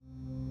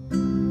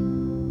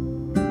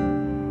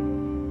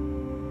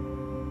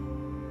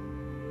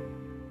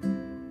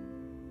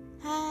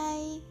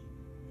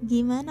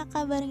Gimana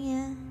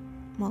kabarnya?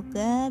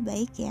 Moga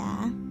baik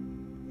ya.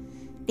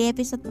 Di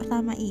episode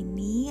pertama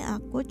ini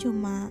aku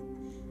cuma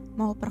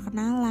mau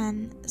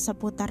perkenalan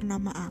seputar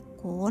nama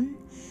akun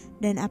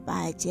dan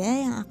apa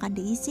aja yang akan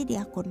diisi di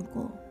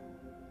akunku.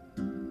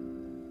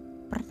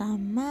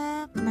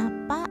 Pertama,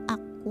 kenapa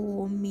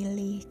aku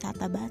milih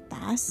kata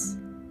batas?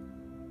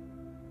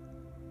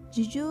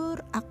 Jujur,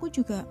 aku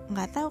juga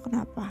gak tahu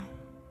kenapa.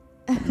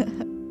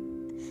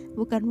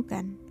 Bukan,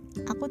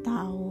 aku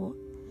tahu,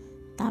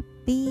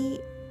 tapi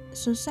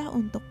susah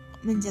untuk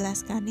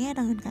menjelaskannya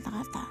dengan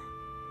kata-kata.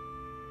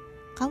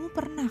 Kamu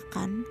pernah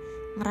kan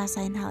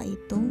ngerasain hal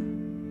itu?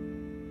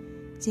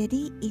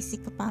 Jadi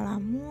isi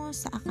kepalamu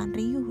seakan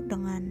riuh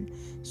dengan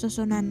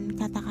susunan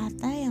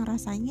kata-kata yang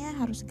rasanya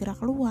harus gerak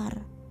keluar,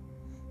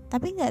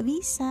 tapi gak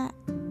bisa.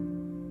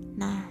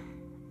 Nah,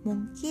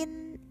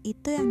 mungkin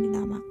itu yang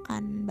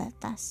dinamakan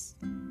batas.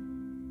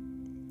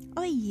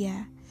 Oh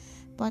iya,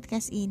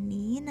 podcast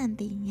ini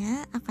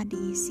nantinya akan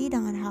diisi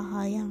dengan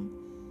hal-hal yang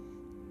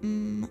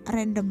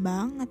random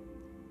banget.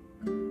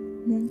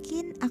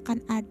 Mungkin akan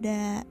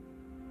ada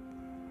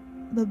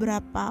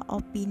beberapa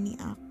opini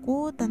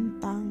aku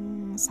tentang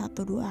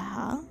 1-2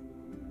 hal.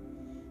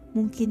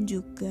 Mungkin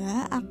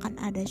juga akan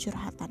ada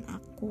curhatan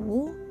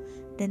aku.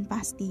 Dan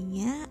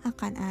pastinya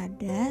akan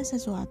ada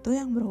sesuatu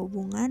yang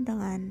berhubungan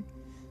dengan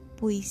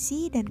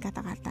puisi dan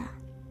kata-kata.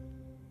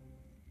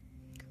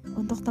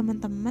 Untuk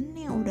teman-teman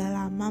yang udah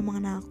lama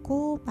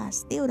mengenalku,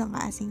 pasti udah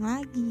gak asing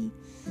lagi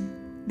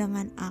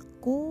dengan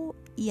aku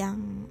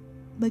yang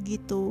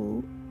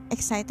begitu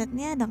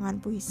excitednya dengan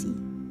puisi.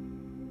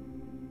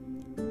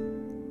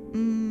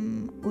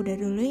 Udah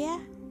dulu ya,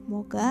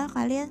 moga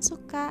kalian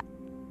suka.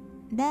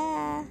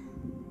 Dah.